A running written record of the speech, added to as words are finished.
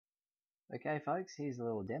Okay folks, here's a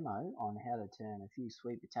little demo on how to turn a few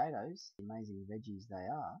sweet potatoes, the amazing veggies they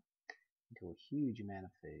are, into a huge amount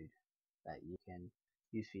of food that you can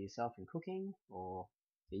use for yourself in cooking or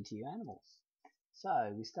feed to your animals.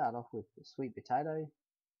 So we start off with the sweet potato,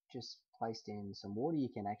 just placed in some water. You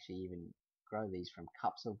can actually even grow these from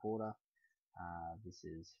cups of water. This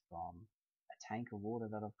is from a tank of water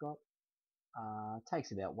that I've got.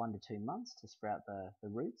 Takes about 1 to 2 months to sprout the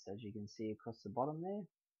roots, as you can see across the bottom there.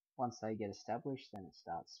 Once they get established, then it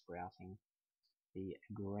starts sprouting the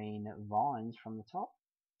green vines from the top.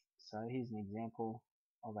 So here's an example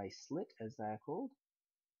of a slit, as they are called.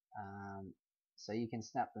 So you can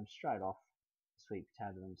snap them straight off the sweet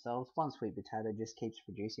potato themselves. One sweet potato just keeps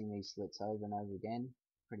producing these slits over and over again.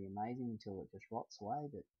 Pretty amazing until it just rots away.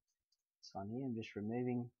 But this one here I'm just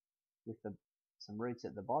removing with some roots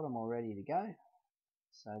at the bottom all ready to go.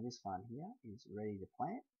 So this one here is ready to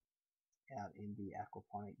plant out in the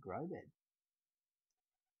aquaponic grow bed.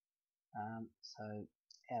 So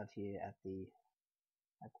out here at the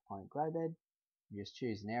aquaponic grow bed, you just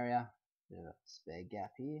choose an area, bit of a spare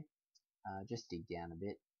gap here, just dig down a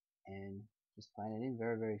bit and just plant it in.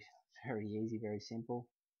 Very easy, very simple,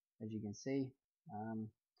 as you can see.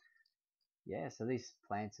 Yeah, so these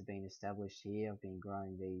plants have been established here. I've been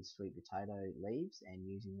growing these sweet potato leaves and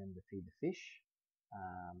using them to feed the fish.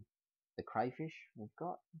 The crayfish we've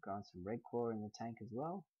got, growing some red claw in the tank as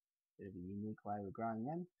well. Bit of a unique way of growing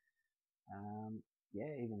them.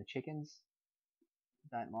 Yeah, even the chickens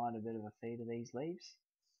don't mind a bit of a feed of these leaves.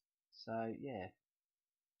 So yeah,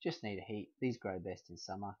 just need a heat. These grow best in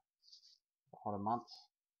summer, the hotter months,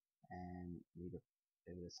 and need a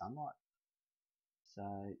bit of sunlight. So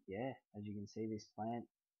yeah, as you can see,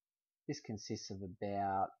 this consists of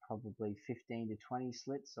about probably 15 to 20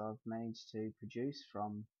 slits I've managed to produce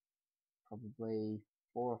from probably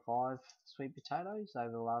 4 or 5 sweet potatoes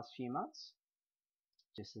over the last few months,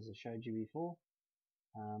 just as I showed you before.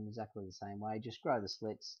 Exactly the same way, just grow the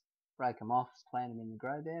slits, break them off, plant them in the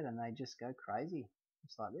grow bed, and they just go crazy,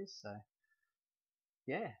 just like this. So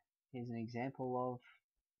yeah, here's an example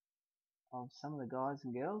of some of the guys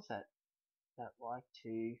and girls that like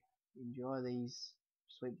to enjoy these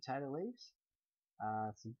sweet potato leaves.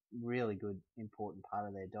 It's a really good, important part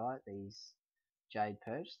of their diet. These jade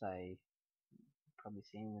perch, they probably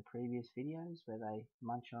seen in the previous videos where they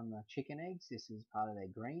munch on the chicken eggs. This is part of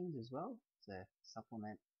their greens as well. It's a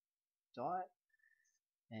supplement diet,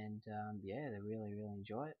 and yeah, they really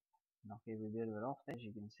enjoy it. Knock every bit of it off, as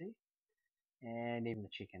you can see. And even the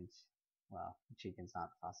chickens, well, the chickens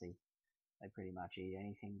aren't fussy. They pretty much eat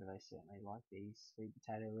anything, but they certainly like these sweet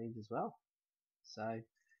potato leaves as well. So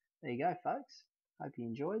there you go, folks. Hope you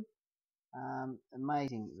enjoyed.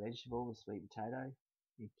 Amazing vegetable, the sweet potato.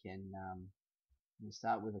 You can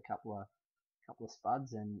start with a couple of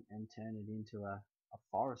spuds and turn it into a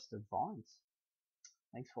forest of vines.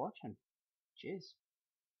 Thanks for watching. Cheers.